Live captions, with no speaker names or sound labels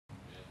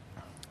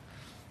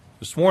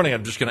This morning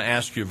I'm just going to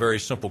ask you a very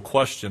simple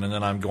question, and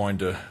then I'm going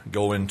to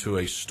go into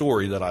a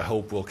story that I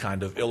hope will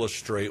kind of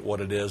illustrate what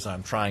it is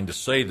I'm trying to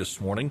say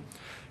this morning.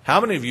 How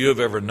many of you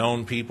have ever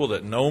known people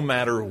that no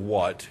matter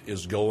what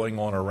is going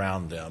on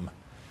around them,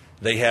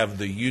 they have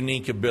the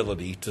unique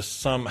ability to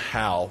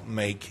somehow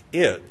make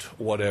it,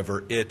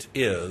 whatever it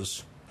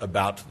is,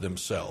 about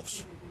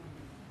themselves?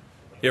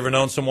 You ever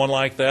known someone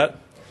like that?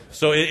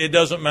 So it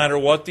doesn't matter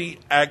what the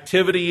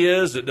activity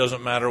is, it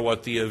doesn't matter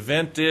what the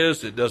event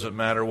is, it doesn't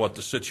matter what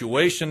the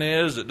situation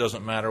is, it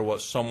doesn't matter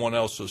what someone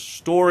else's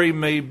story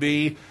may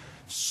be.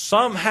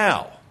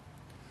 Somehow,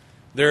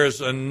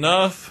 there's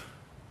enough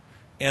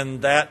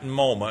in that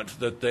moment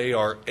that they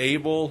are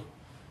able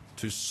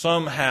to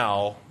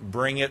somehow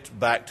bring it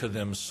back to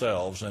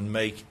themselves and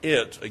make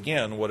it,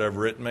 again,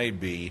 whatever it may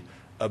be,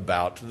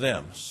 about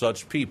them.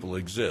 Such people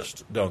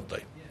exist, don't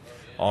they?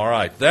 All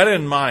right. That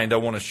in mind, I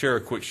want to share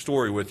a quick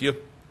story with you.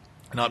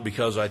 Not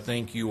because I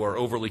think you are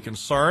overly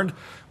concerned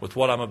with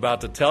what I'm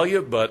about to tell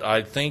you, but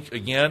I think,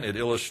 again, it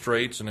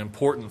illustrates an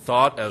important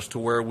thought as to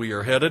where we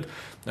are headed,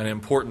 an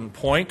important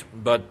point.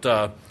 But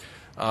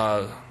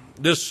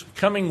this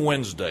coming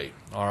Wednesday,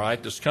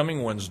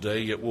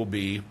 it will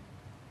be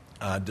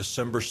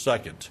December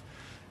 2nd.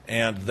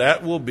 And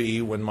that will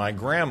be when my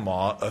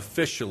grandma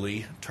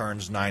officially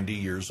turns 90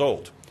 years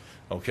old.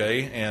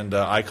 Okay, and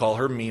I call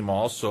her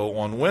Meemaw. So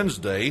on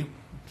Wednesday,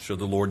 should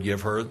the Lord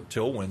give her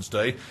till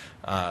Wednesday,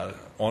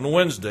 on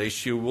Wednesday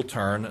she will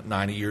turn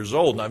 90 years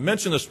old. And I've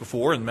mentioned this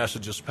before in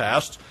messages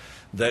past,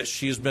 that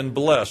she's been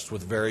blessed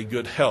with very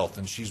good health,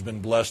 and she's been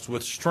blessed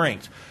with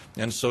strength.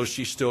 And so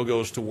she still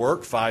goes to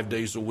work 5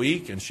 days a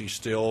week, and she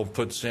still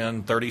puts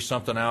in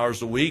 30-something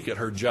hours a week at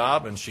her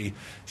job, and she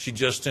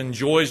just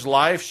enjoys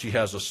life. She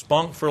has a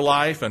spunk for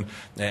life,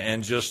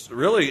 and just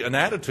really an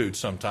attitude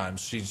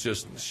sometimes.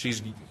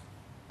 She's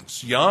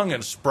young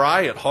and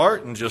spry at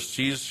heart, and just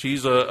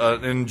she's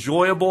an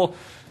enjoyable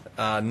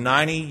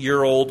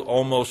 90-year-old,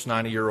 almost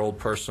 90-year-old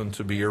person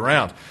to be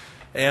around.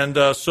 And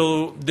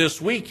so this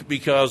week,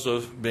 because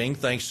of being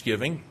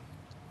Thanksgiving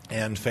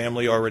and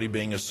family already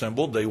being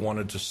assembled, they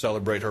wanted to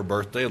celebrate her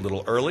birthday a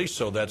little early,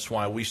 so that's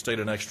why we stayed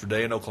an extra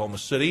day in Oklahoma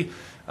City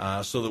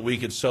so that we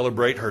could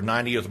celebrate her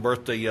 90th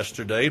birthday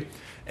yesterday.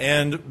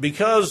 And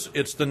because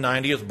it's the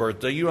 90th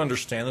birthday, you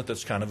understand that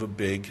that's kind of a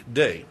big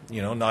day.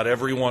 You know, not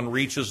everyone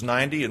reaches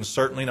 90, and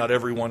certainly not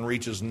everyone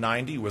reaches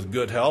 90 with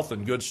good health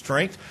and good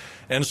strength.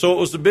 And so it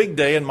was a big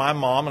day, and my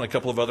mom and a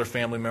couple of other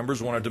family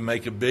members wanted to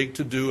make a big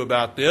to-do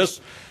about this.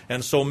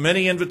 And so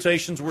many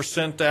invitations were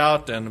sent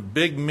out, and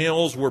big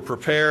meals were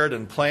prepared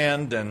and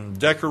planned, and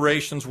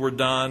decorations were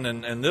done.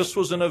 And this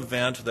was an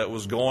event that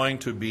was going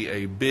to be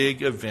a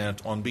big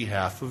event on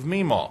behalf of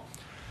Meemaw.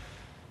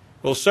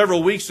 Well,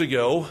 several weeks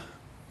ago,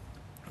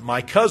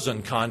 my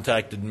cousin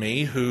contacted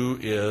me, who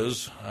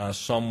is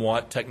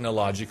somewhat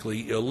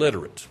technologically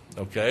illiterate,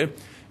 okay?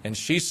 And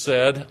she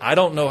said, I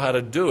don't know how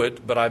to do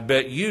it, but I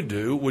bet you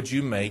do. Would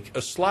you make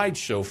a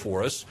slideshow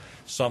for us,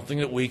 something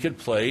that we could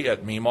play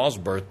at Meemaw's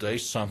birthday,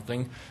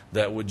 something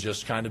that would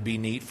just kind of be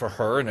neat for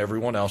her and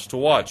everyone else to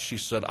watch? She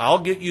said, I'll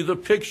get you the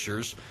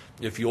pictures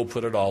if you'll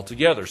put it all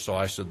together. So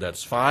I said,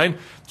 that's fine.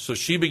 So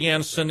she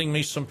began sending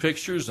me some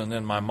pictures, and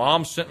then my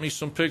mom sent me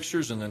some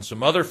pictures, and then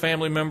some other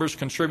family members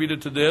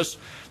contributed to this.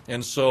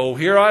 And so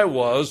here I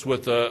was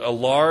with a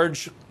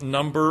large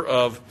number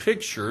of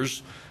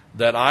pictures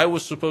that I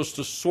was supposed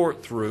to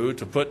sort through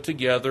to put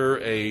together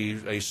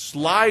a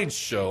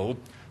slideshow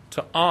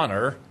to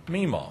honor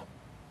Meemaw.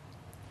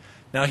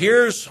 Now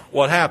here's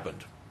what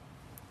happened.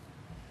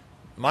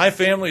 My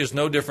family is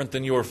no different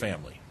than your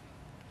family.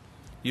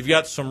 You've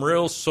got some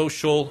real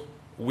social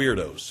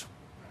weirdos.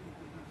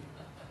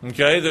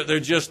 Okay,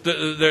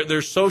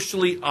 they're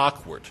socially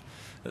awkward.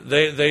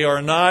 They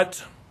are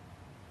not.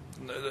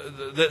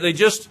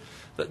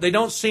 They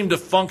don't seem to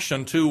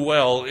function too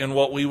well in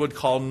what we would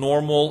call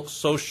normal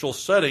social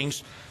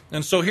settings.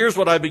 And so here's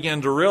what I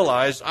began to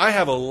realize. I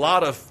have a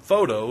lot of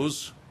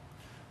photos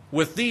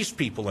with these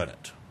people in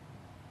it.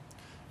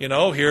 You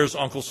know, here's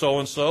Uncle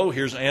so-and-so,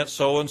 here's Aunt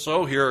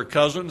so-and-so, here are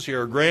cousins,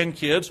 here are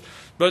grandkids.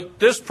 But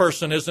this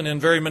person isn't in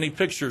very many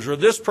pictures, or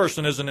this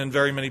person isn't in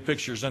very many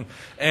pictures. And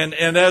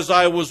as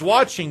I was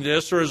watching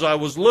this, or as I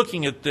was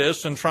looking at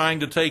this and trying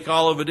to take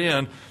all of it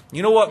in,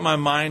 you know what my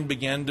mind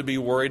began to be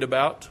worried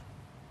about?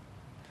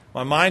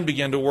 My mind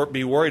began to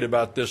be worried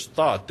about this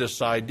thought, this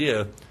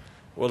idea.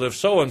 Well, if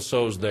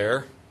so-and-so's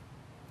there,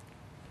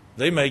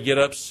 they may get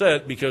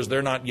upset because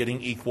they're not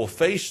getting equal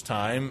face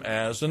time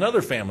as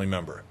another family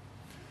member.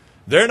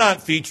 They're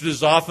not featured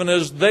as often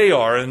as they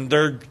are, and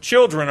their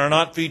children are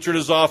not featured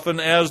as often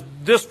as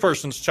this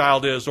person's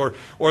child is, or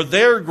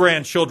their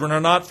grandchildren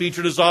are not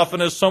featured as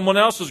often as someone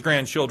else's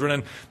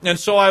grandchildren. And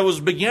so I was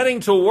beginning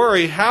to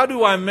worry, how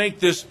do I make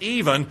this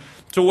even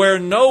to where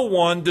no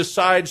one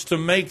decides to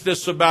make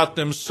this about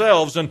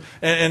themselves,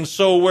 and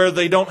so where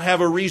they don't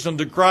have a reason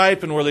to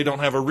gripe and where they don't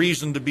have a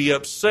reason to be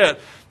upset.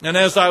 And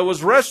as I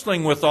was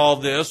wrestling with all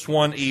this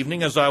one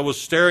evening, as I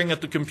was staring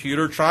at the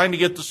computer, trying to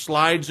get the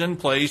slides in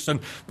place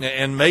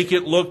and make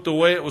it look the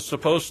way it was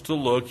supposed to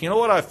look, you know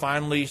what I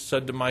finally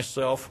said to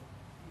myself?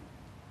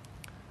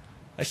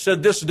 I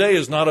said, this day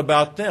is not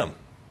about them.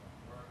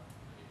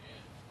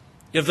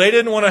 If they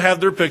didn't want to have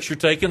their picture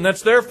taken,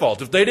 that's their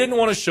fault. If they didn't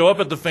want to show up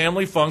at the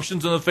family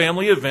functions and the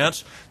family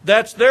events,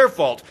 that's their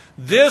fault.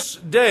 This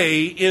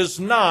day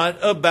is not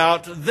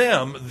about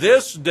them.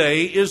 This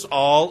day is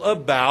all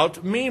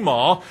about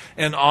Meemaw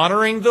and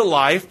honoring the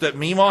life that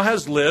Meemaw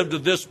has lived to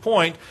this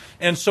point.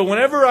 And so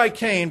whenever I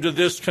came to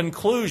this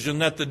conclusion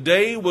that the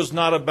day was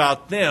not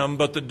about them,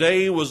 but the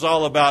day was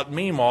all about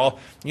Meemaw,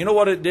 you know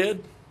what it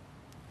did?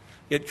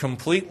 It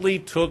completely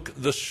took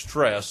the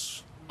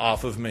stress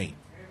off of me.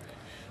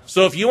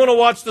 So if you want to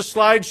watch the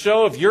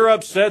slideshow, if you're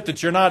upset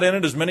that you're not in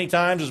it as many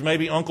times as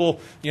maybe Uncle,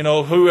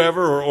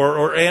 whoever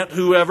or Aunt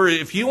whoever,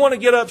 if you want to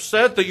get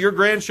upset that your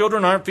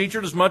grandchildren aren't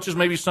featured as much as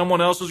maybe someone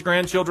else's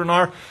grandchildren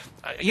are,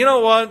 you know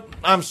what?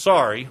 I'm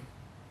sorry.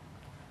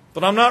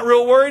 But I'm not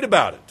real worried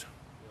about it.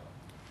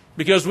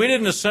 Because we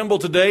didn't assemble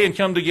today and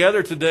come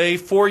together today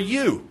for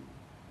you.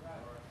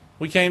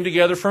 We came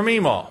together for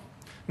Meemaw.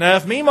 Now,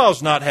 if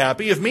Meemaw's not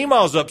happy, if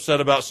Meemaw's upset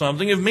about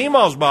something, if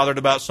Meemaw's bothered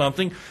about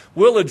something,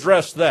 we'll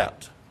address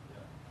that.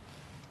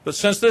 But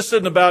since this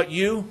isn't about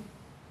you,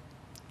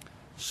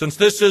 since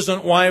this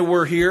isn't why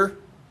we're here,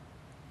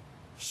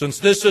 since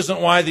this isn't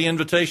why the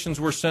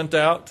invitations were sent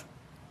out,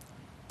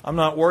 I'm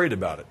not worried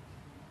about it.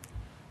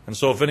 And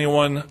so if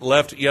anyone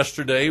left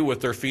yesterday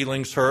with their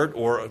feelings hurt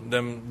or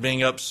them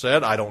being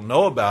upset, I don't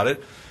know about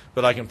it,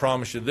 but I can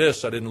promise you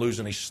this, I didn't lose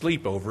any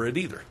sleep over it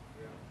either.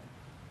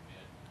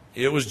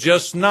 It was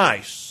just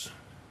nice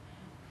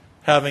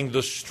having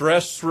the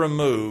stress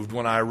removed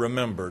when I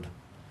remembered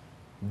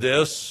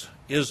this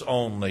is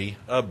only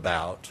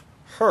about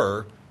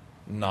her,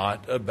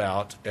 not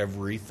about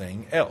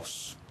everything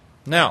else.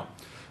 Now,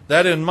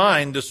 that in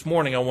mind, this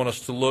morning I want us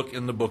to look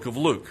in the book of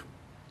Luke.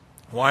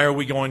 Why are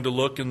we going to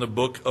look in the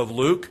book of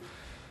Luke?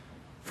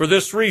 For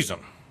this reason.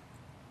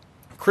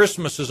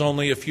 Christmas is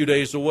only a few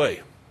days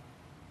away.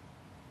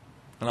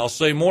 And I'll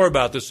say more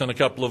about this in a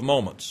couple of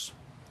moments.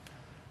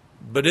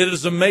 But it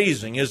is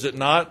amazing, is it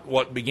not,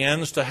 what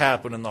begins to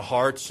happen in the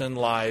hearts and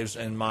lives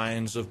and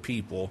minds of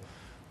people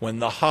when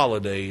the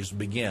holidays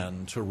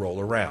begin to roll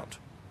around.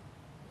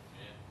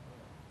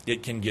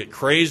 It can get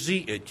crazy,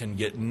 it can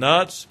get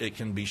nuts, it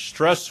can be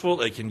stressful,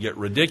 it can get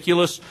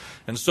ridiculous.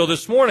 And so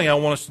this morning I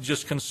want us to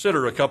just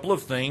consider a couple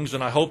of things,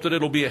 and I hope that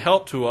it'll be a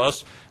help to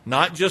us,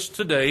 not just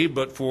today,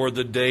 but for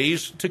the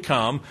days to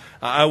come.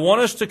 I want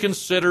us to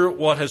consider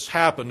what has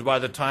happened by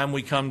the time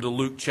we come to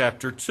Luke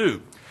chapter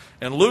 2.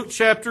 In Luke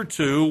chapter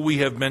 2, we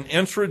have been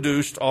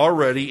introduced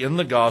already in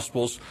the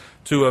Gospels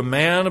to a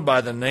man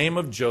by the name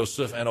of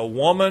Joseph and a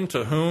woman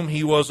to whom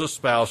he was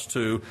espoused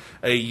to,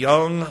 a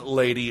young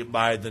lady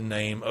by the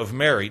name of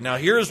Mary. Now,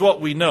 here's what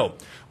we know.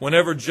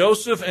 Whenever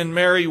Joseph and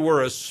Mary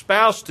were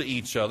espoused to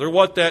each other,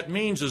 what that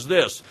means is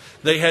this.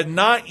 They had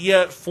not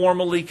yet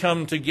formally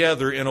come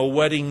together in a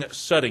wedding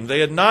setting. They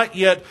had not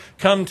yet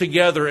come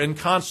together and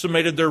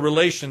consummated their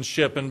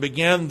relationship and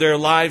began their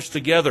lives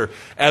together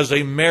as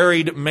a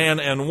married man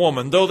and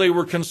woman. Though they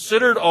were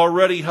considered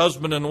already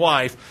husband and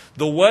wife,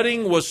 the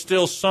wedding was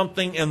still something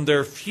in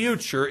their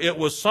future. It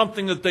was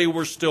something that they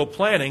were still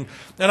planning.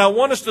 And I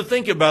want us to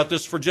think about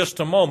this for just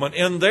a moment.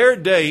 In their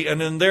day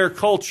and in their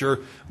culture,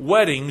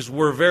 weddings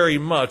were very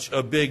much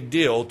a big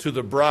deal to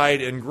the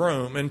bride and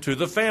groom and to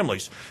the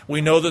families.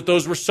 We know that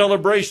those were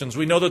celebrations.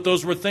 We know that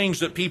those were things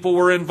that people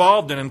were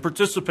involved in and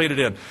participated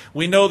in.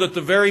 We know that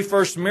the very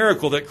first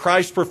miracle that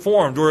Christ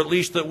performed, or at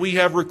least that we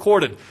have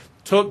recorded,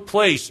 took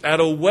place at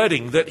a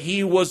wedding that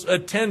he was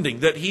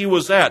attending, that he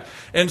was at.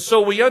 And so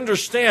we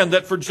understand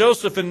that for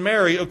Joseph and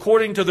Mary,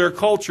 according to their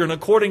culture and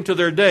according to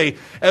their day,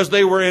 as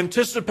they were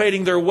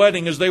anticipating their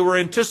wedding, as they were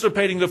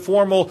anticipating the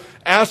formal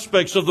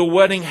aspects of the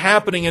wedding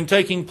happening and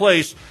taking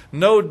place,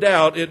 no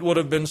doubt it would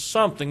have been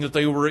something that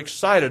they were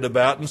excited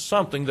about and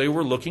something they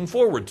were looking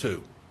forward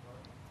to.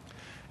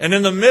 And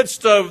in the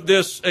midst of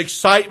this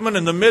excitement,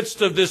 in the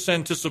midst of this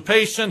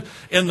anticipation,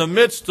 in the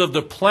midst of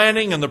the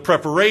planning and the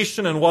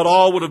preparation and what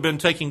all would have been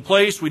taking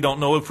place, we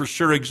don't know it for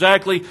sure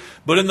exactly,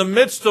 but in the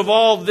midst of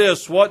all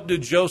this, what do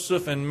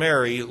Joseph and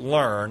Mary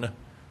learn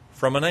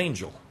from an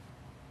angel?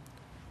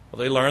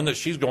 Well, they learn that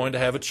she's going to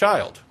have a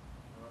child.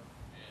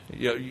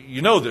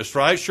 You know this,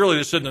 right? Surely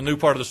this isn't a new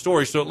part of the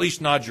story, so at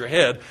least nod your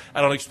head. I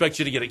don't expect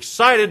you to get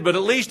excited, but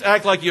at least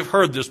act like you've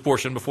heard this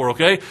portion before,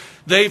 okay?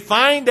 They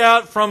find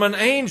out from an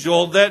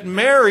angel that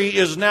Mary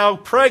is now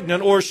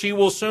pregnant, or she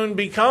will soon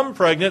become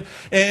pregnant,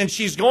 and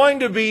she's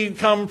going to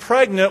become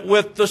pregnant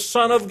with the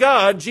Son of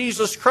God,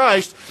 Jesus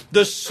Christ,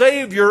 the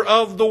Savior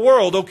of the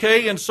world,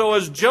 okay? And so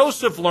as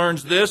Joseph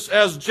learns this,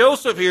 as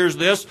Joseph hears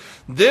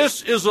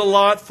this is a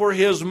lot for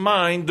his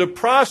mind to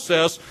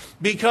process,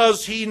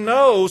 because he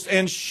knows,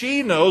 and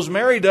she knows,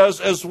 Mary does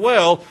as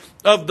well,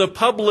 of the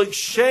public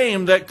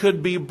shame that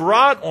could be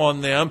brought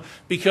on them,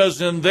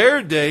 because in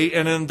their day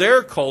and in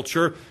their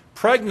culture,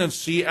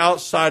 pregnancy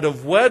outside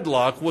of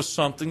wedlock was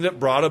something that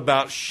brought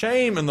about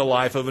shame in the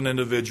life of an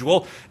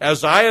individual.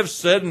 As I have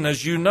said, and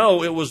as you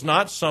know, it was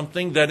not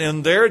something that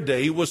in their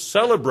day was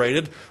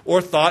celebrated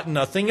or thought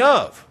nothing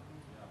of.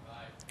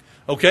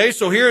 Okay,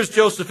 so here's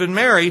Joseph and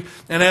Mary,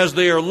 and as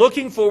they are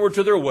looking forward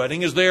to their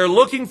wedding, as they are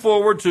looking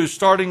forward to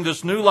starting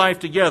this new life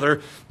together,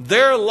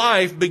 their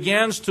life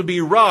begins to be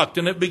rocked,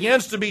 and it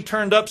begins to be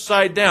turned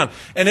upside down,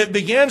 and it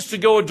begins to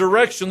go a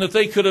direction that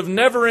they could have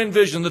never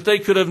envisioned, that they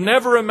could have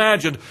never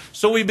imagined.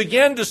 So we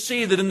begin to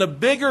see that in the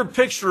bigger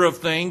picture of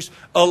things,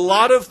 a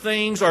lot of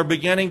things are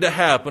beginning to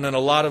happen, and a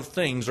lot of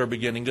things are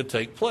beginning to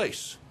take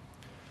place.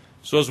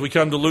 So as we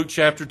come to Luke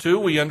chapter 2,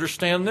 we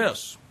understand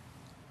this.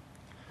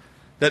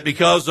 That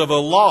because of a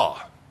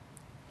law,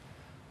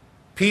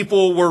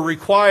 people were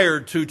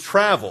required to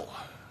travel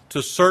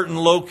to certain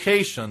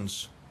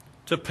locations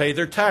to pay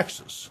their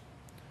taxes.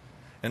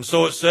 And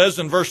so it says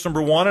in verse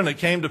number 1, "And it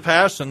came to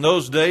pass in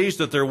those days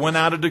that there went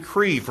out a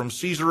decree from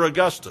Caesar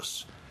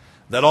Augustus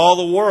that all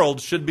the world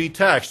should be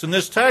taxed. And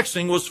this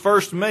taxing was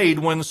first made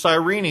when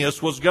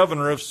Cyrenius was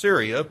governor of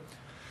Syria.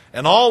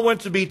 And all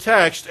went to be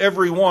taxed,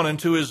 every one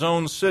into his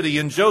own city.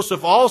 And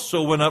Joseph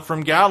also went up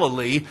from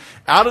Galilee,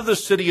 out of the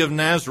city of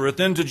Nazareth,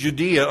 into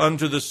Judea,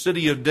 unto the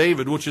city of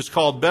David, which is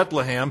called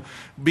Bethlehem,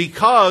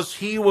 because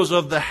he was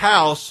of the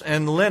house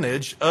and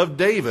lineage of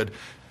David.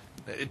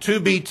 To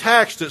be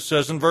taxed," it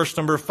says in verse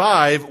number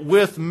 5,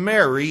 "with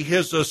Mary,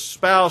 his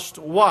espoused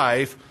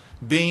wife,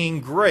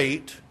 being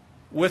great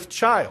with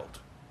child."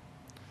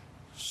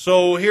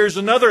 So here's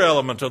another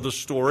element of the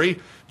story.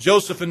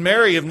 Joseph and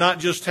Mary have not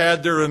just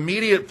had their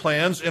immediate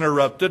plans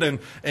interrupted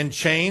and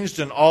changed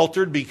and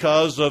altered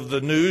because of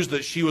the news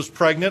that she was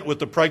pregnant with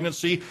the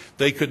pregnancy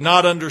they could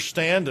not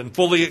understand and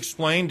fully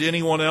explain to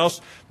anyone else.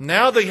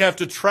 Now they have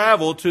to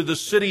travel to the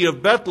city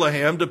of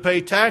Bethlehem to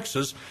pay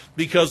taxes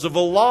because of a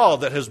law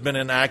that has been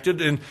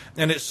enacted. And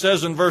it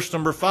says in verse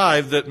number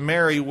 5 that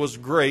Mary was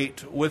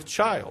great with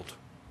child.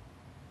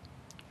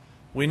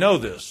 We know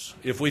this,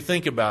 if we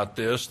think about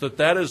this,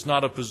 that is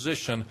not a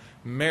position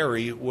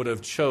Mary would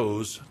have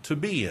chose to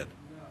be in.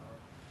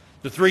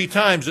 The 3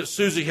 times that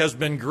Susie has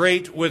been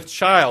great with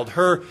child,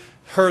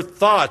 her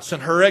thoughts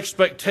and her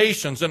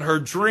expectations and her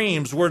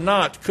dreams were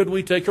not, could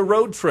we take a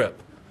road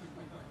trip?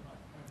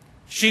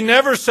 She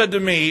never said to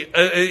me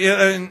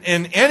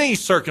in any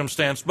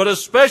circumstance, but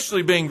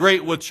especially being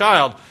great with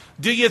child,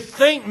 do you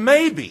think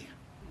maybe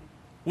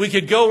we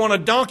could go on a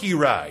donkey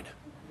ride?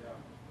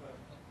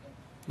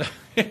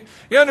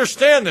 You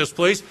understand this,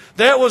 please?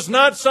 That was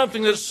not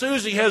something that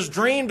Susie has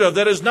dreamed of.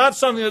 That is not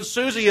something that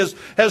Susie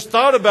has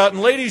thought about.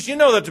 And ladies, you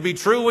know that to be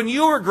true. When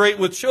you were great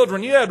with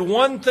children, you had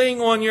one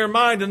thing on your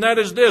mind, and that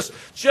is this: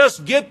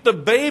 just get the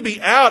baby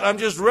out. I'm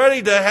just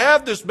ready to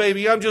have this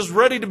baby. I'm just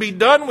ready to be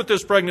done with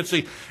this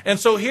pregnancy. And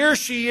so here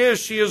she is.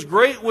 She is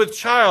great with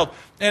child.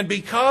 And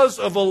because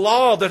of a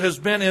law that has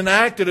been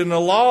enacted and a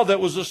law that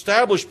was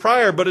established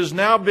prior but is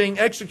now being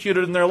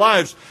executed in their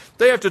lives,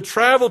 they have to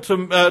travel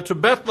to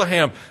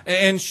Bethlehem.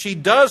 And she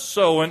does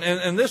so.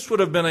 And this would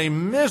have been a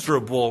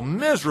miserable,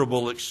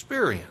 miserable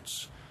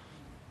experience.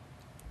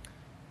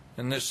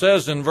 And it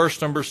says in verse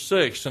number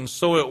 6, "And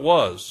so it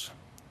was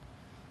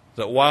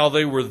that while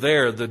they were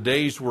there, the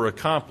days were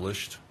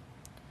accomplished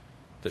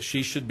that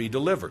she should be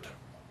delivered."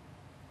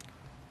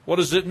 What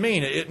does it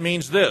mean? It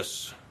means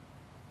this.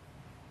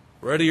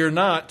 Ready or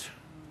not,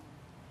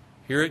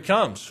 here it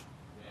comes.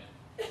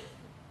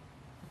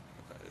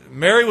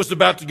 Mary was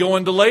about to go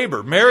into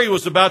labor. Mary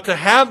was about to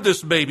have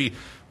this baby,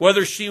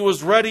 whether she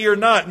was ready or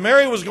not.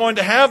 Mary was going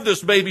to have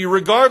this baby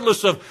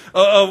regardless of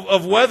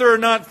whether or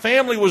not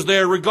family was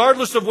there,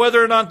 regardless of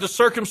whether or not the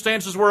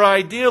circumstances were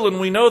ideal, and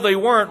we know they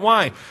weren't.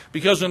 Why?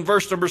 Because in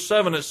verse number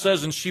 7 it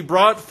says, "And she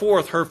brought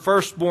forth her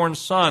firstborn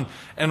son,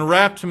 and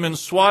wrapped him in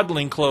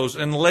swaddling clothes,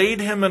 and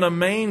laid him in a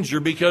manger,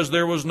 because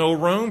there was no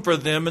room for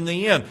them in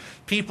the inn."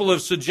 People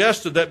have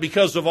suggested that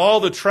because of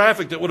all the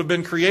traffic that would have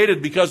been created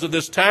because of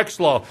this tax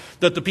law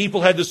that the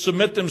people had to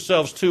submit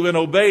themselves to and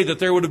obey, that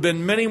there would have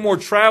been many more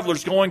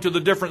travelers going to the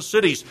different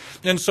cities.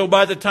 And so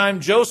by the time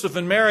Joseph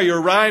and Mary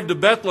arrived at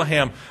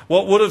Bethlehem,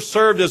 what would have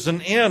served as an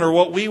inn, or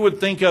what we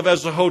would think of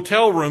as a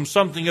hotel room,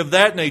 something of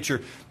that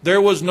nature, there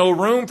was no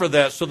room for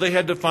that. So they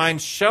had to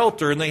find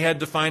shelter and they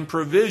had to find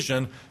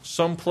provision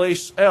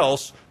someplace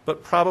else,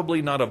 but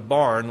probably not a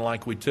barn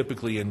like we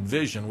typically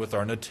envision with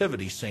our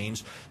nativity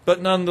scenes.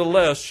 But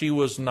nonetheless, she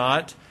was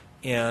not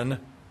in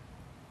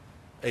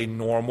a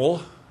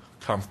normal,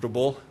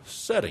 comfortable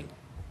setting.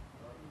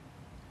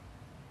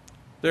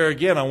 There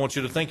again, I want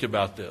you to think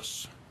about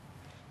this.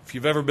 If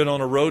you've ever been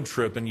on a road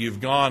trip and you've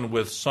gone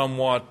with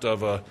somewhat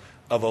of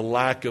a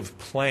lack of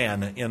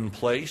plan in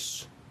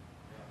place,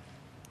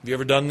 have you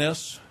ever done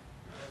this?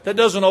 That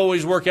doesn't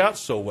always work out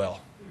so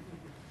well.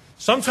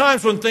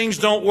 Sometimes when things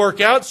don't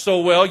work out so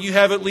well, you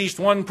have at least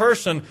one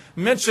person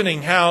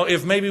mentioning how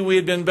if maybe we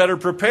had been better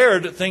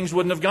prepared, things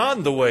wouldn't have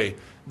gone the way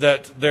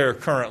that they're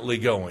currently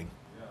going.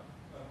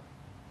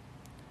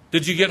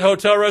 Did you get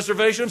hotel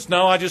reservations?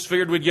 No, I just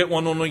figured we'd get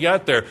one when we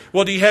got there.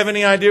 Well, do you have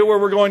any idea where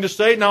we're going to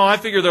stay? No, I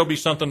figure there'll be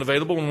something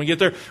available when we get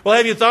there. Well,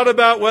 have you thought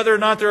about whether or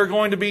not there are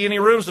going to be any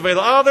rooms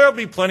available? Oh, there'll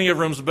be plenty of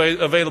rooms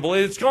available.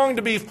 It's going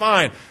to be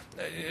fine.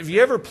 Have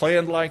you ever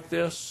planned like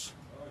this?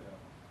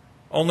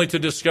 only to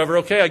discover,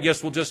 okay, I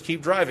guess we'll just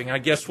keep driving. I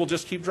guess we'll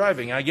just keep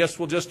driving. I guess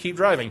we'll just keep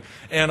driving.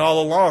 And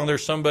all along,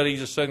 there's somebody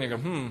just sitting there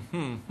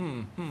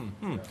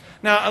going,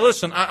 Now,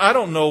 listen, I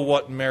don't know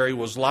what Mary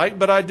was like,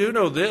 but I do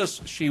know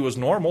this. She was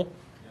normal.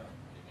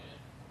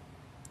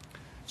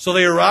 So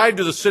they arrived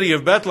to the city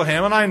of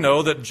Bethlehem, and I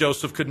know that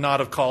Joseph could not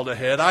have called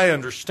ahead. I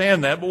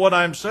understand that. But what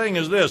I'm saying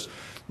is this.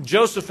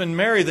 Joseph and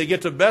Mary, they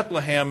get to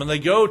Bethlehem and they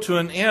go to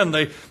an inn.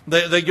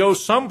 They go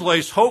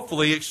someplace,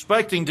 hopefully,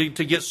 expecting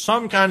to get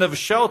some kind of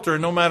shelter.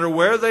 No matter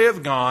where they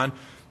have gone,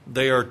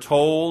 they are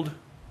told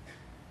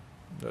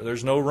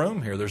there's no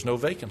room here. There's no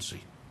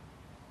vacancy.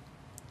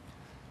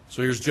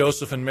 So here's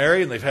Joseph and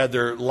Mary, and they've had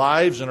their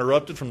lives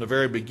interrupted from the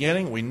very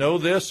beginning. We know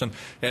this,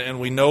 and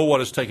we know what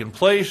has taken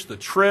place, the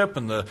trip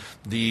and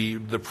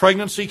the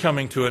pregnancy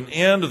coming to an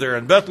end. They're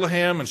in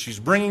Bethlehem, and she's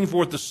bringing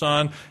forth the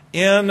son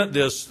in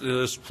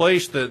this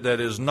place that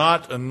is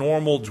not a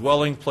normal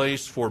dwelling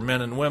place for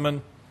men and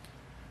women.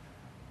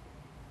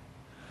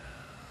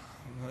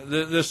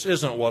 This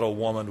isn't what a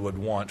woman would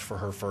want for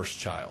her first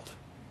child.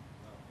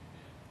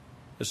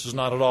 This is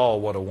not at all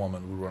what a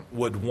woman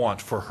would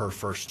want for her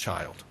first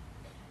child.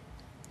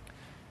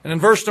 And in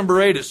verse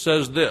number 8 it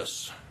says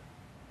this,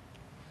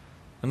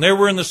 "And there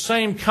were in the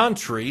same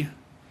country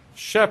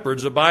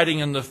shepherds abiding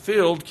in the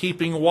field,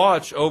 keeping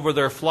watch over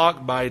their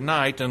flock by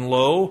night. And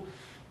lo,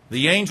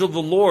 the angel of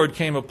the Lord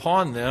came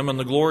upon them, and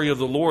the glory of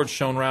the Lord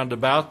shone round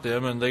about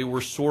them, and they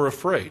were sore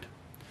afraid.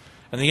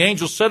 And the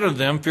angel said unto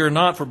them, Fear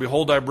not, for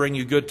behold, I bring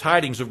you good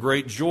tidings of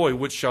great joy,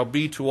 which shall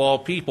be to all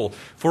people.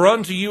 For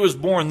unto you is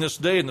born this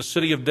day in the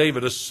city of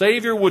David a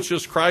Savior, which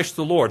is Christ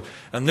the Lord.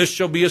 And this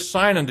shall be a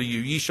sign unto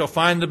you. Ye shall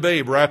find the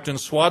babe wrapped in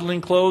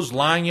swaddling clothes,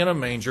 lying in a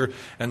manger.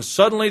 And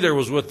suddenly there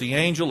was with the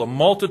angel a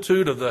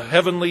multitude of the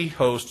heavenly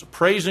host,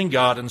 praising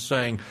God and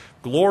saying,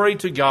 Glory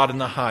to God in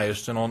the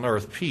highest, and on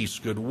earth peace,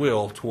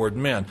 goodwill toward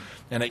men.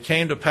 And it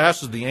came to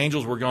pass, as the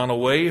angels were gone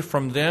away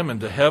from them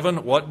into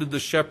heaven, what did the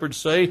shepherds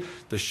say?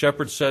 The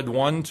shepherds said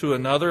one to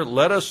another,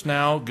 Let us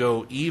now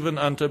go even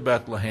unto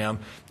Bethlehem,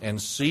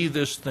 and see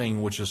this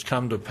thing which is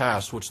come to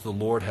pass, which the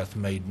Lord hath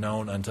made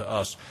known unto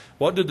us."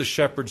 What did the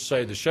shepherds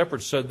say? The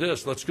shepherds said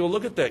this, let's go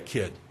look at that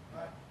kid.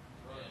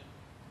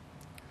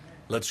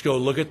 Let's go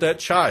look at that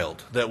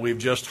child that we've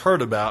just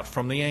heard about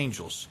from the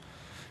angels.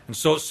 And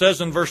so it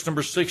says in verse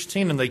number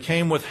 16, "And they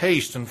came with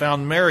haste and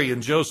found Mary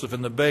and Joseph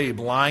and the babe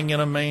lying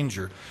in a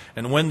manger.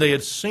 And when they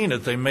had seen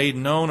it, they made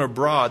known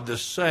abroad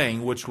this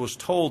saying which was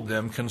told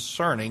them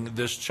concerning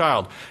this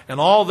child. And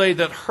all they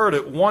that heard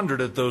it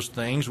wondered at those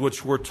things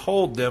which were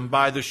told them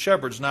by the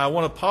shepherds." Now I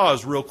want to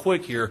pause real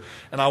quick here,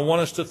 and I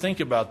want us to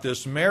think about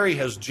this. Mary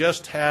has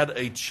just had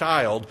a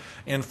child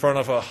in front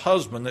of a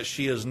husband that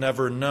she has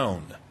never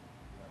known.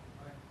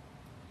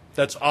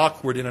 That's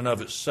awkward in and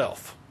of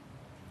itself.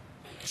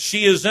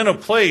 She is in a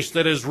place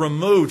that is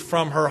removed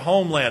from her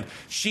homeland.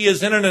 She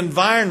is in an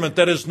environment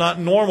that is not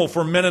normal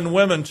for men and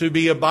women to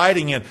be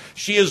abiding in.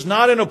 She is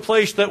not in a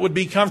place that would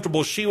be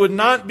comfortable. She would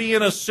not be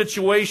in a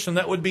situation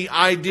that would be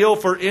ideal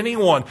for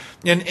anyone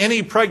in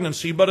any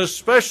pregnancy, but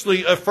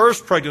especially a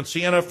first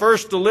pregnancy and a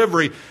first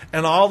delivery.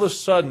 And all of a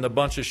sudden, a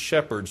bunch of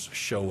shepherds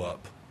show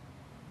up.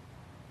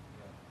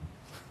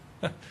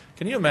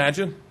 Can you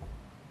imagine?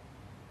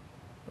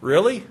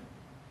 Really?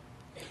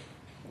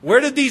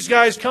 Where did these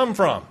guys come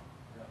from?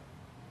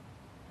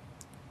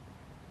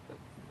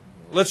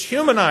 Let's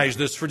humanize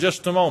this for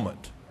just a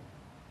moment.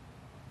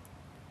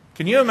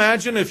 Can you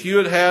imagine if you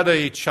had had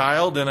a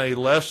child in a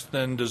less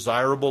than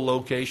desirable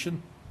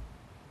location?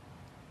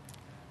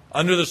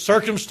 Under the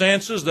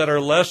circumstances that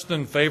are less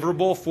than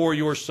favorable for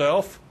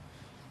yourself?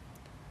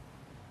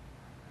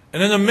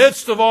 And in the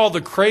midst of all the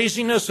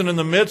craziness and in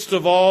the midst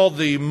of all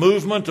the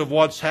movement of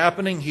what's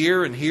happening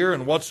here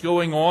and what's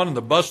going on and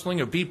the bustling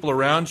of people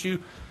around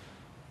you,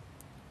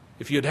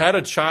 if you had had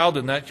a child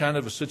in that kind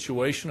of a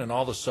situation and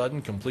all of a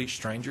sudden complete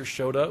strangers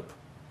showed up,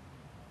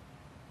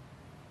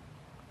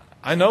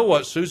 I know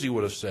what Susie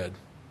would have said.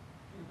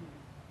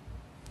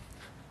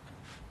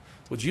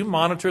 Would you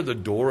monitor the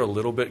door a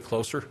little bit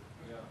closer?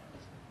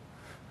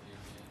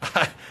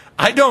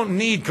 I don't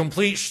need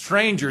complete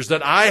strangers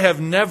that I have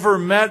never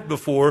met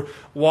before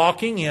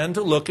walking in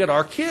to look at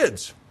our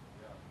kids.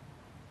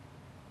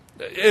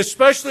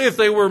 Especially if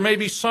they were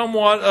maybe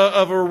somewhat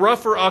of a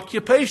rougher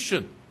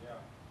occupation.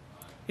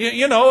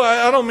 You know,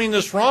 I don't mean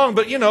this wrong,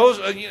 but,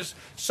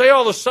 say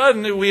all of a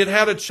sudden we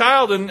had a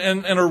child and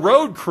a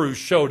road crew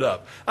showed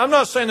up. I'm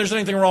not saying there's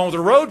anything wrong with a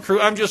road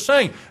crew. I'm just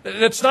saying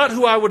that's not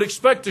who I would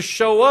expect to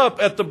show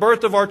up at the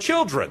birth of our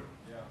children.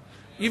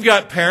 You've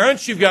got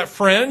parents, you've got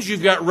friends,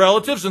 you've got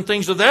relatives and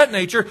things of that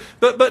nature,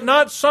 but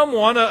not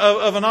someone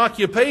of an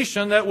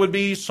occupation that would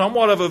be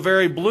somewhat of a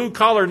very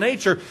blue-collar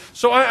nature.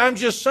 So I'm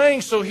just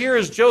saying, so here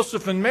is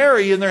Joseph and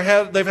Mary, and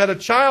they've had a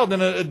child in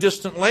a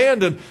distant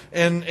land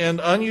and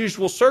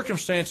unusual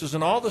circumstances,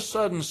 and all of a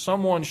sudden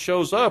someone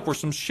shows up, or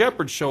some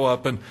shepherds show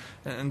up, and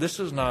this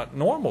is not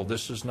normal.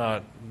 This is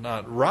not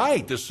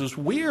right. This is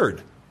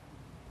weird.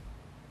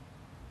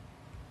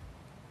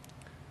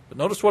 But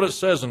notice what it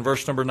says in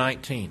verse number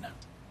 19.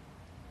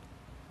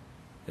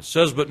 It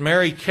says, "But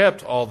Mary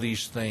kept all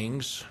these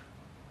things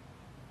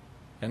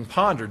and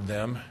pondered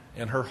them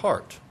in her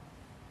heart."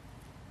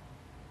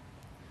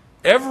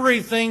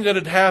 Everything that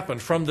had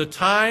happened from the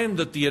time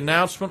that the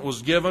announcement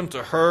was given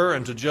to her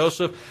and to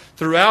Joseph,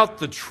 throughout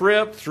the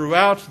trip,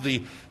 throughout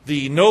the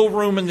no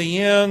room in the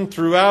inn,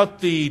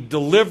 throughout the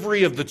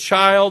delivery of the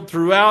child,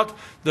 throughout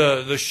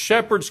the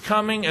shepherds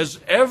coming,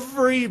 as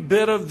every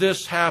bit of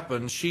this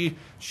happened, she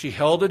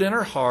held it in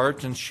her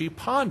heart and she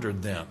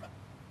pondered them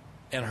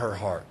in her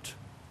heart.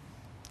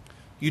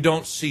 You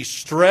don't see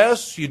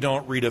stress. You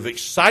don't read of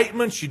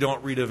excitement. You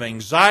don't read of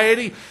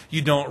anxiety.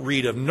 You don't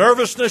read of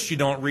nervousness. You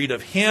don't read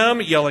of him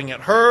yelling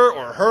at her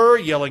or her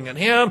yelling at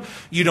him.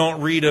 You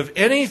don't read of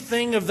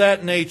anything of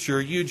that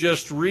nature. You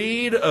just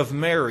read of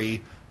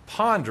Mary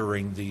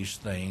pondering these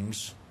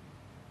things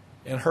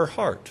in her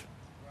heart.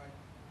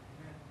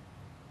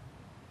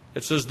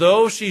 It's as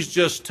though she's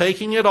just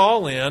taking it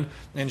all in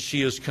and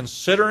she is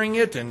considering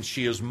it and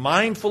she is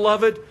mindful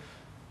of it.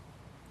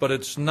 But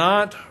it's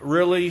not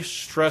really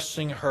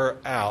stressing her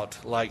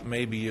out like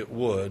maybe it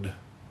would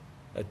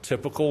a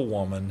typical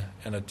woman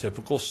in a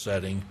typical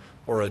setting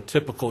or a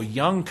typical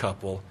young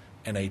couple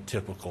in a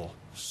typical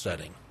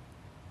setting.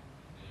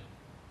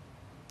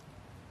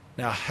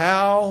 Now,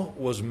 how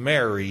was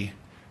Mary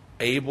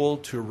able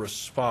to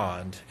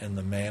respond in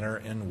the manner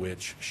in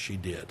which she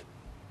did?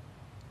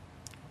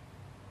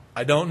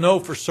 I don't know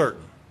for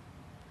certain.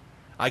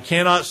 I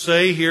cannot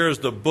say here is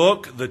the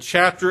book, the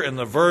chapter, and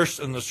the verse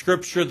in the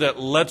Scripture that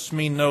lets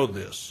me know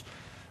this.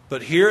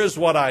 But here is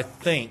what I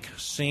think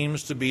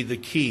seems to be the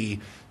key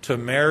to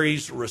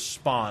Mary's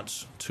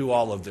response to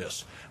all of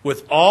this.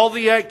 With all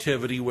the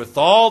activity, with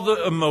all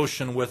the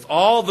emotion, with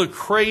all the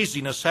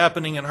craziness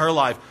happening in her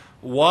life,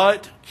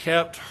 what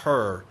kept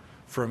her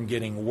from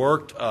getting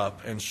worked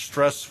up and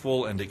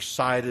stressful and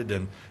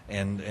excited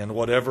and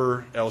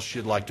whatever else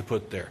you'd like to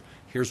put there?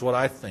 Here's what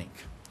I think.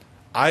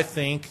 I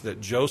think that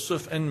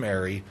Joseph and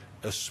Mary,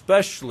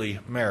 especially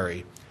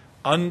Mary,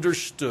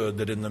 understood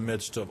that in the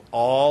midst of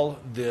all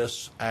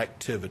this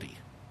activity,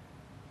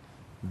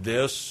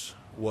 this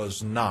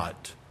was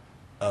not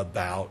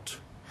about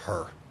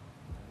her.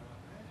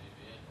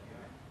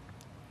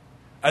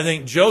 I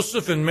think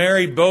Joseph and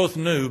Mary both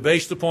knew,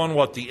 based upon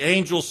what the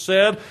angel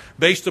said,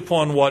 based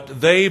upon what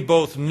they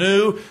both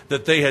knew,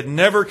 that they had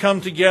never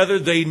come together.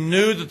 They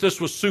knew that this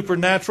was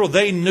supernatural.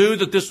 They knew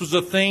that this was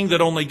a thing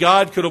that only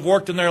God could have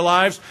worked in their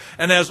lives.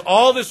 And as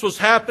all this was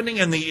happening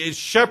and the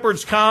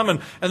shepherds come,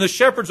 and the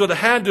shepherds would have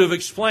had to have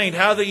explained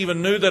how they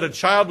even knew that a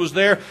child was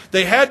there.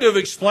 They had to have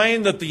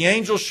explained that the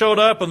angel showed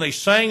up and they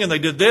sang and they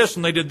did this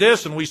and they did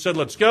this and we said,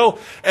 let's go.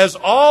 As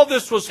all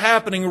this was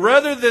happening,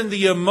 rather than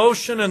the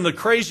emotion and the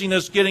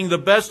craziness getting the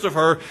best of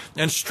her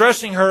and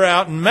stressing her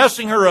out and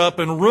messing her up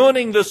and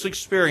ruining this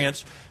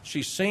experience,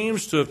 she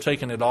seems to have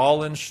taken it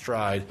all in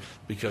stride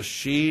because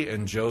she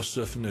and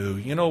Joseph knew,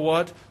 you know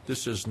what?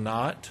 This is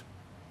not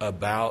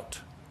about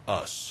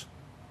us.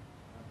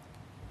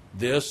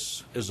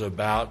 This is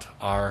about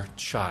our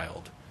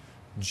child,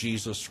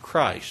 Jesus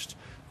Christ,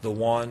 the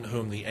one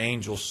whom the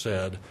angel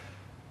said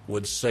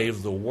would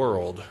save the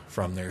world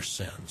from their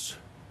sins.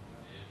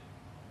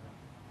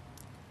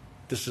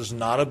 This is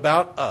not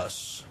about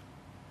us.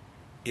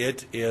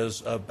 It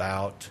is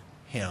about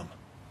him.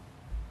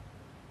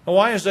 Now,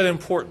 why is that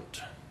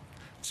important?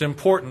 It's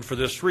important for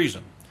this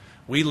reason.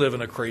 We live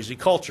in a crazy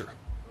culture.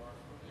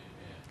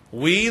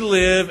 We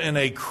live in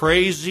a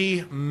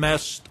crazy,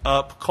 messed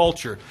up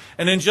culture.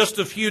 And in just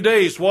a few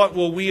days, what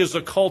will we as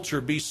a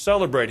culture be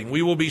celebrating?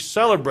 We will be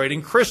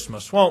celebrating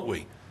Christmas, won't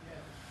we?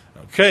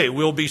 Okay,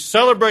 we'll be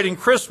celebrating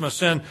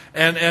Christmas, and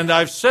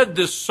I've said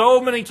this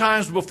so many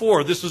times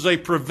before. This is a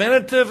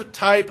preventative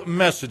type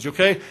message,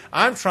 okay?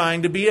 I'm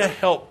trying to be a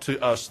help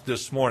to us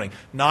this morning.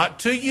 Not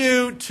to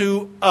you,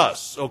 to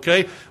us,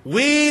 okay?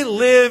 We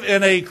live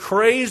in a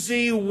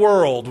crazy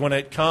world when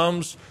it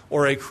comes,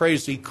 or a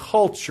crazy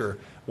culture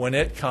when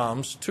it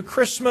comes to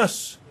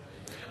Christmas.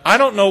 I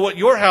don't know what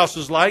your house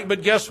is like,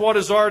 but guess what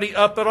is already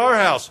up at our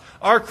house?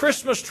 Our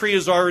Christmas tree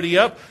is already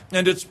up,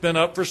 and it's been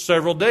up for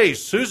several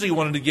days. Susie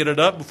wanted to get it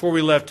up before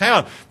we left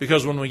town,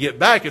 because when we get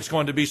back, it's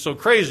going to be so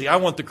crazy. I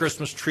want the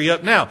Christmas tree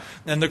up now.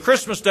 And the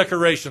Christmas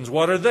decorations,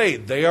 what are they?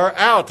 They are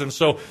out, and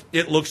so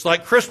it looks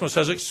like Christmas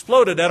has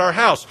exploded at our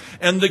house.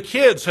 And the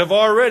kids have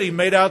already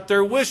made out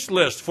their wish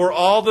list for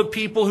all the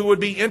people who would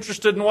be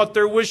interested in what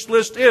their wish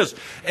list is.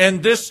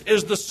 And this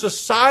is the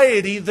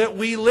society that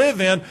we live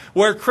in,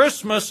 where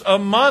Christmas, a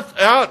month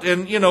out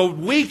and,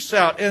 weeks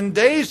out and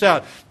days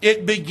out,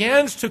 it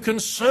begins to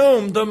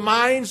consume the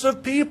minds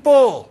of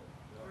people.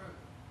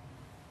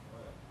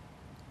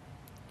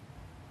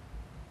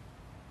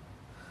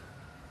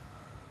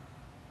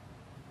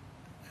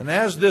 And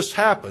as this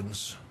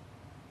happens,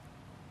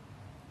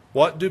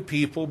 what do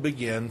people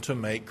begin to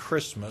make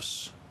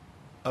Christmas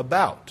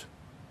about?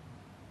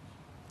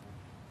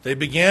 They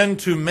begin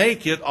to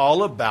make it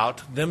all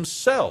about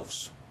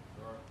themselves.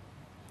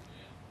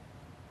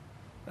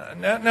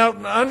 Now,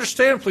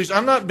 understand, please,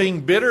 I'm not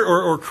being bitter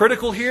or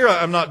critical here.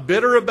 I'm not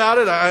bitter about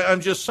it.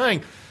 I'm just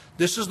saying,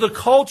 This is the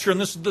culture and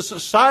this is the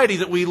society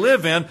that we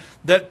live in,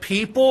 that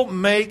people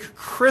make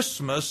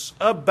Christmas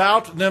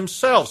about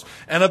themselves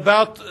and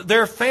about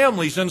their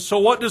families. And so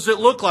what does it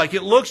look like?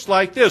 It looks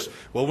like this.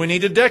 Well, we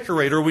need to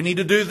decorate, or we need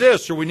to do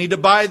this, or we need to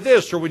buy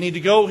this, or we need to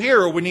go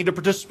here, or we need to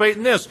participate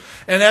in this.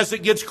 And as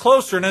it gets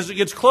closer, and as it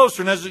gets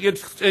closer, and as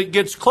it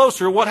gets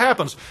closer, what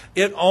happens?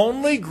 It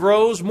only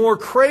grows more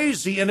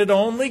crazy, and it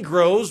only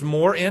grows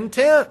more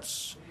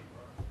intense.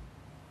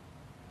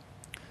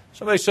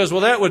 Somebody says,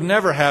 well, that would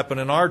never happen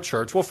in our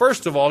church. Well,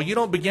 first of all, you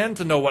don't begin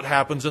to know what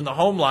happens in the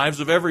home lives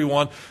of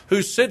everyone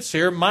who sits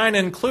here, mine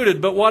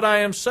included. But what I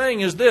am saying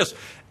is this.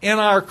 In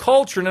our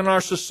culture and in our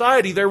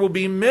society, there will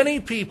be many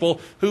people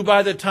who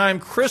by the time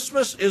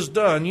Christmas is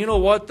done, you know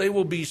what? They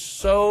will be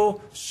so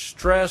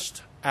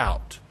stressed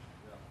out.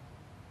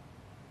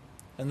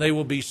 And they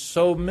will be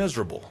so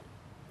miserable.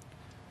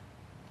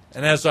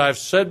 And as I've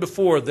said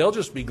before, they'll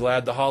just be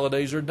glad the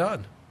holidays are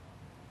done.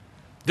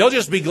 They'll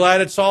just be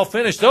glad it's all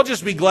finished. They'll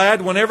just be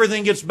glad when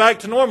everything gets back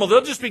to normal.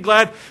 They'll just be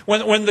glad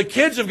when the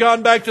kids have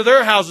gone back to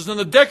their houses and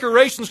the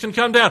decorations can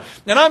come down.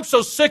 And I'm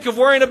so sick of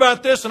worrying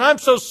about this, and I'm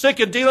so sick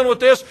of dealing with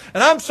this,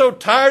 and I'm so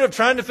tired of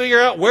trying to figure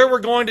out where we're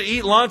going to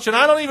eat lunch, and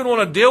I don't even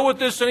want to deal with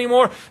this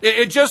anymore.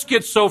 It just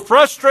gets so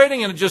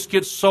frustrating, and it just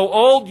gets so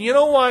old. You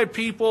know why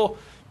people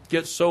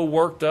get so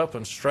worked up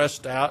and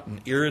stressed out and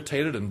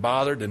irritated and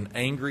bothered and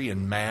angry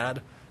and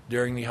mad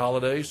during the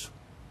holidays?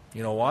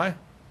 You know why?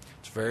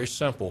 It's very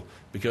simple.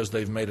 Because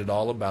they've made it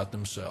all about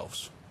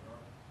themselves.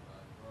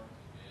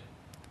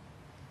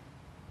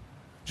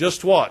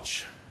 Just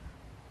watch.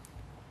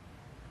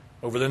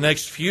 Over the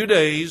next few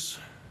days,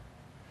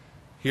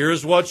 here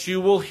is what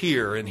you will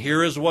hear, and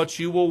here is what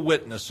you will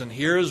witness, and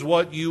here is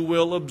what you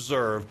will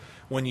observe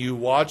when you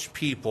watch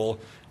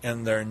people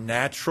in their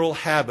natural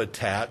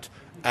habitat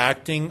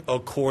acting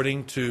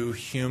according to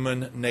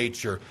human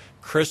nature.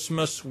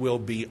 Christmas will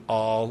be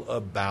all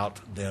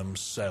about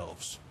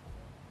themselves.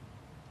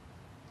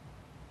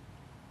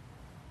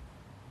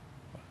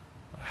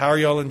 How are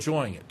y'all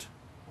enjoying it?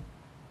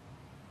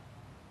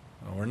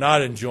 Well, we're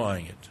not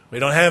enjoying it. We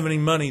don't have any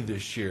money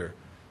this year.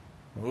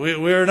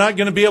 We're not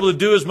going to be able to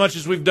do as much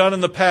as we've done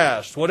in the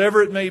past,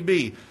 whatever it may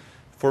be.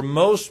 For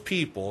most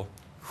people,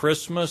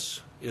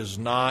 Christmas is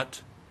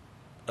not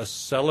a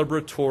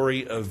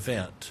celebratory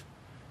event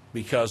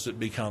because it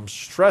becomes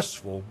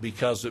stressful,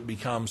 because it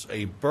becomes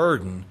a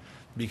burden,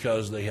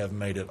 because they have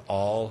made it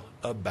all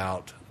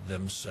about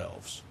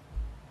themselves.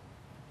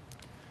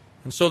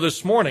 And so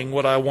this morning,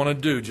 what I want to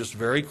do, just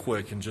very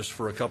quick and just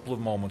for a couple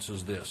of moments,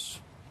 is this.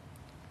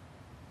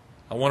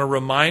 I want to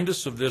remind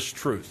us of this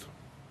truth.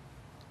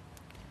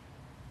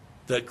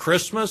 That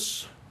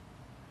Christmas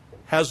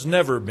has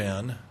never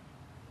been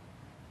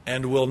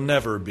and will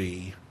never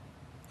be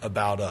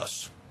about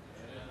us.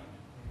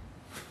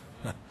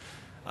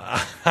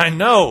 I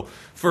know,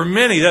 for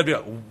many, that'd be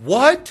like,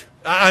 what?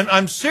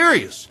 I'm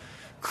serious.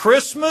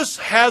 Christmas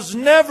has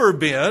never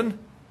been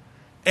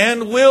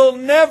and will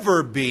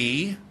never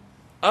be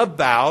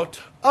about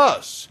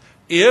us.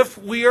 If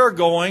we are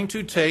going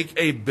to take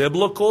a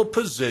biblical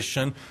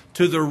position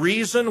to the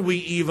reason we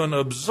even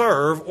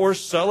observe or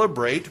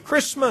celebrate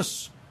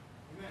Christmas.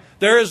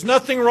 There is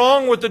nothing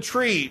wrong with the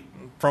tree.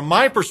 From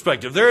my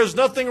perspective, there is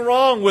nothing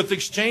wrong with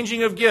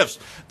exchanging of gifts.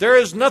 There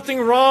is nothing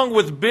wrong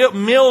with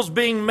meals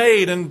being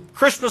made and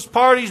Christmas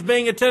parties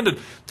being attended.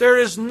 There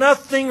is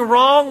nothing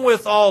wrong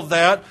with all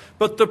that.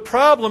 But the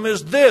problem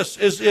is this,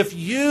 is if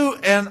you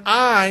and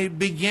I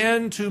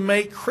begin to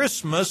make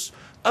Christmas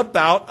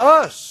about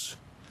us.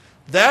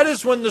 That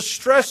is when the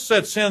stress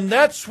sets in.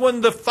 That's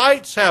when the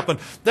fights happen.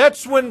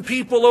 That's when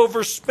people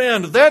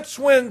overspend. That's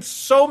when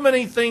so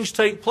many things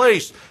take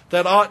place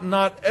that ought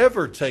not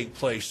ever take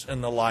place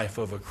in the life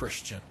of a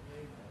Christian.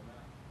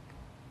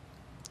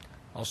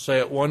 I'll say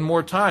it one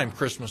more time.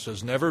 Christmas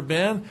has never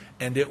been,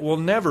 and it will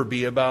never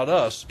be about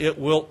us. It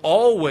will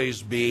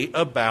always be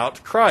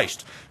about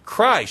Christ.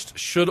 Christ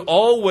should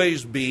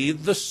always be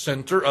the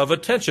center of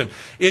attention.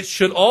 It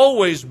should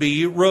always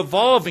be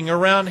revolving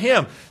around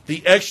Him.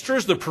 The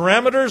extras, the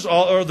parameters,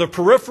 or the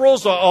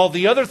peripherals, all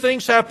the other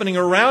things happening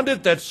around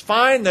it, that's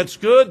fine, that's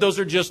good. Those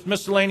are just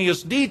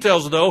miscellaneous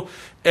details, though.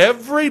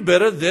 Every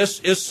bit of this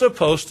is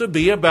supposed to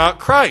be about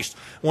Christ.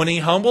 When He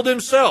humbled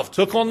Himself,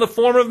 took on the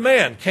form of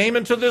man, came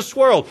into this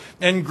world,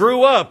 and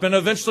grew up, and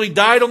eventually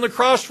died on the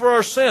cross for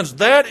our sins.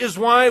 That is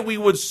why we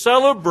would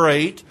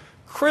celebrate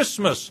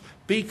Christmas.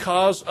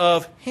 Because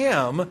of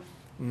Him,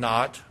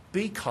 not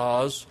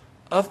because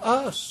of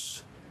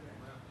us.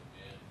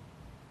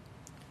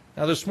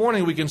 Now this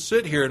morning we can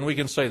sit here and we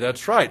can say,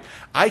 that's right.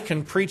 I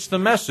can preach the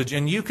message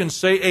and you can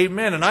say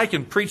amen. And I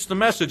can preach the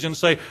message and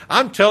say,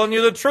 I'm telling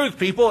you the truth,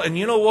 people. And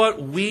you know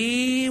what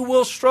we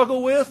will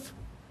struggle with?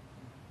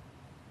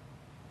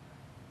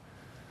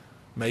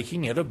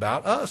 Making it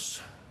about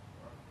us.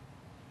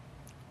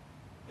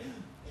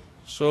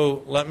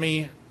 So let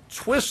me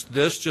twist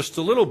this just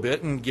a little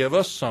bit and give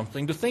us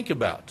something to think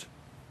about.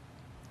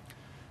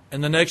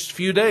 In the next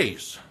few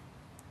days,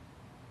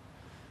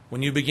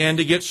 when you begin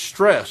to get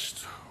stressed,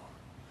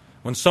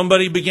 when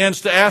somebody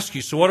begins to ask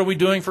you, so what are we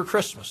doing for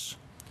Christmas?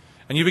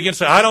 And you begin to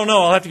say, I don't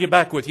know, I'll have to get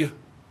back with you.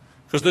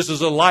 Because this is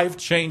a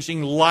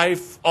life-changing,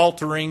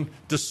 life-altering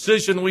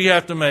decision we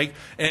have to make.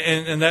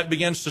 And that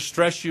begins to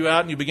stress you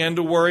out, and you begin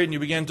to worry, and you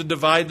begin to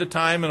divide the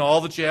time and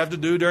all that you have to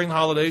do during the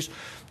holidays.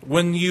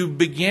 When you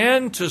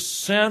begin to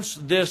sense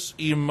this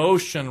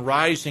emotion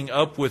rising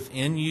up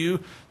within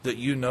you that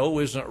you know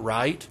isn't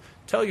right,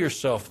 tell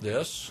yourself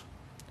this: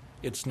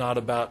 it's not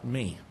about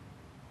me.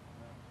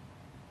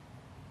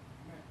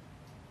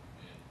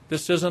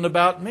 This isn't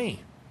about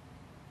me.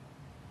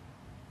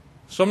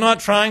 So I'm not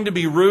trying to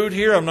be rude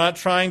here. I'm not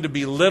trying to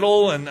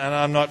belittle, and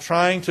I'm not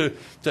trying to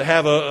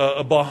have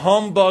a bah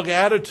humbug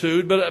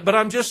attitude, but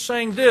I'm just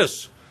saying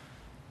this.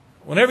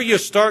 Whenever you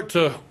start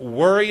to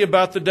worry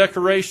about the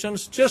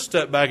decorations, just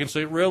step back and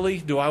say, really,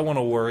 do I want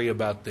to worry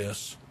about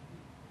this?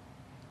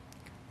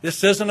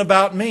 This isn't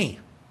about me.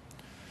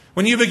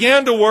 When you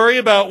begin to worry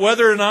about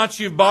whether or not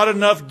you've bought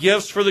enough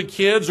gifts for the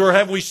kids, or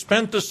have we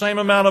spent the same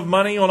amount of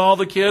money on all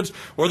the kids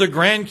or the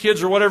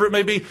grandkids or whatever it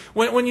may be,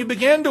 when you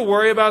begin to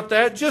worry about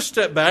that, just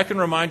step back and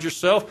remind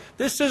yourself,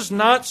 this is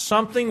not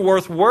something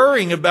worth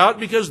worrying about,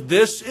 because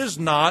this is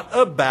not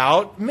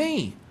about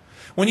me.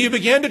 When you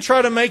begin to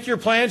try to make your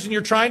plans and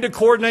you're trying to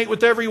coordinate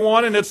with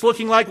everyone, and it's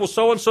looking like, well,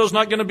 so-and-so's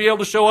not going to be able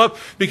to show up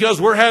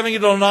because we're having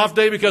it on an off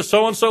day because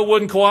so-and-so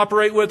wouldn't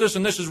cooperate with us,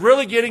 and this is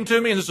really getting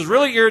to me and this is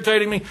really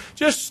irritating me,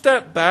 just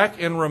step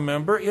back and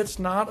remember, it's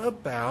not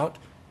about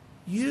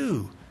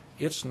you.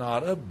 It's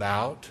not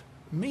about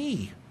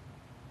me.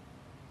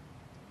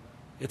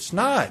 It's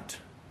not.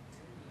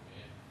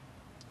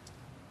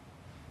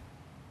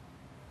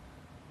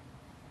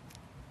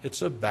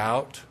 It's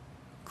about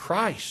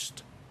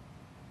Christ.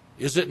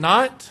 Is it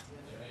not?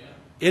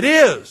 It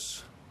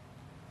is.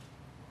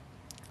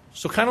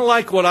 So kind of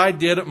like what I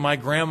did at my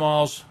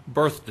grandma's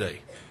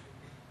birthday.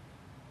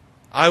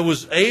 I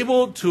was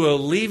able to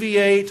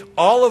alleviate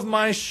all of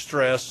my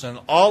stress and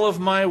all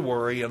of my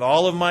worry and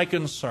all of my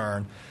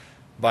concern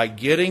by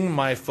getting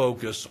my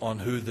focus on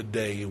who the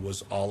day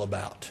was all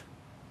about.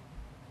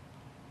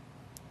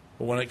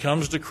 But when it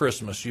comes to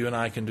Christmas, you and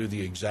I can do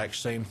the exact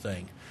same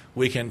thing.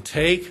 We can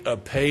take a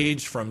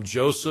page from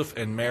Joseph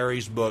and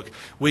Mary's book.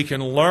 We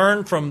can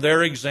learn from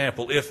their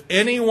example. If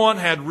anyone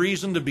had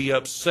reason to be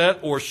upset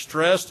or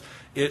stressed,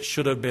 it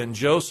should have been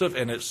Joseph,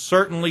 and it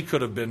certainly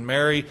could have been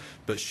Mary,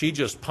 but she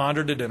just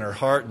pondered it in her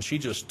heart, and she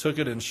just took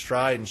it in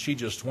stride, and she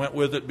just went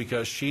with it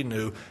because she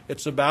knew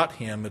it's about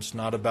him, it's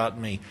not about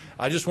me.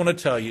 I just want to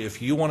tell you,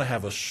 if you want to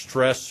have a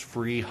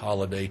stress-free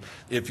holiday,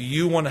 if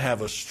you want to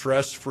have a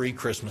stress-free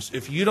Christmas,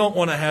 if you don't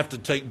want to have to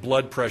take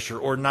blood pressure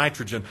or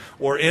nitrogen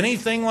or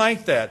anything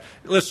like that,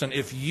 listen,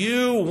 if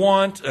you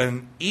want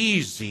an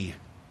easy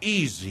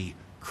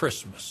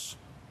Christmas,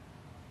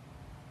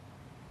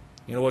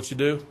 you know what you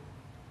do?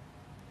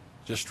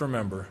 Just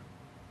remember,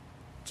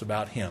 it's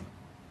about him.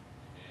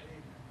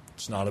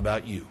 It's not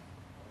about you.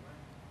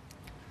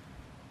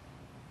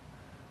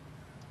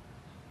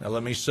 Now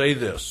let me say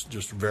this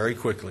just very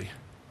quickly.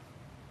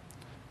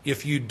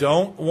 If you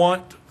don't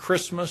want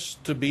Christmas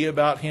to be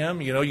about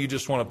him, you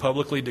just want to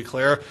publicly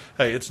declare,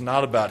 hey, it's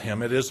not about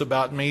him, it is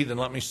about me, then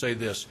let me say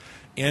this.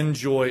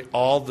 Enjoy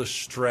all the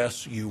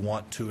stress you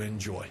want to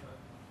enjoy.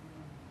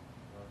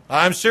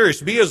 I'm serious.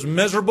 Be as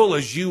miserable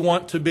as you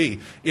want to be.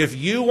 If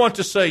you want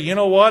to say, you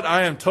know what,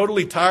 I am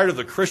totally tired of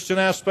the Christian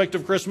aspect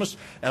of Christmas,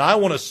 and I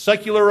want to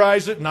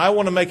secularize it, and I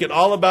want to make it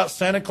all about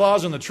Santa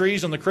Claus and the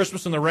trees and the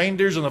Christmas and the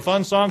reindeers and the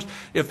fun songs,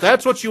 if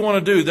that's what you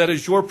want to do, that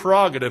is your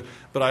prerogative.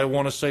 But I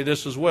want to say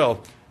this as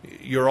well.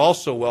 You're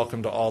also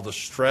welcome to all the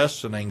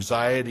stress and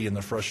anxiety and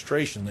the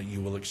frustration that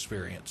you will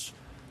experience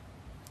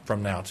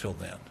from now till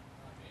then.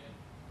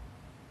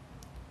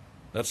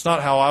 That's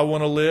not how I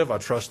want to live. I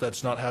trust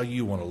that's not how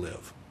you want to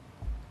live.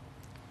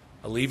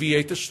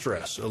 Alleviate the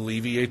stress.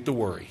 Alleviate the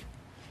worry.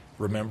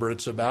 Remember,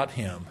 it's about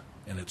him,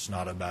 and it's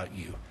not about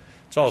you.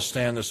 Let's all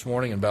stand this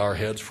morning and bow our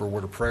heads for a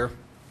word of prayer.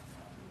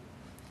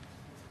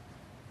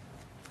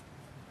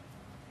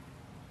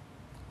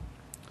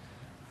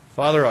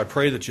 Father, I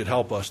pray that you'd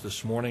help us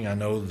this morning. I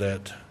know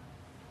that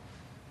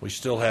we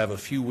still have a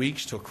few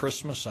weeks till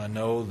Christmas. I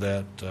know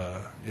that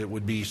it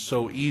would be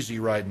so easy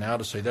right now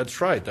to say,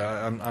 that's right,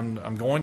 I'm going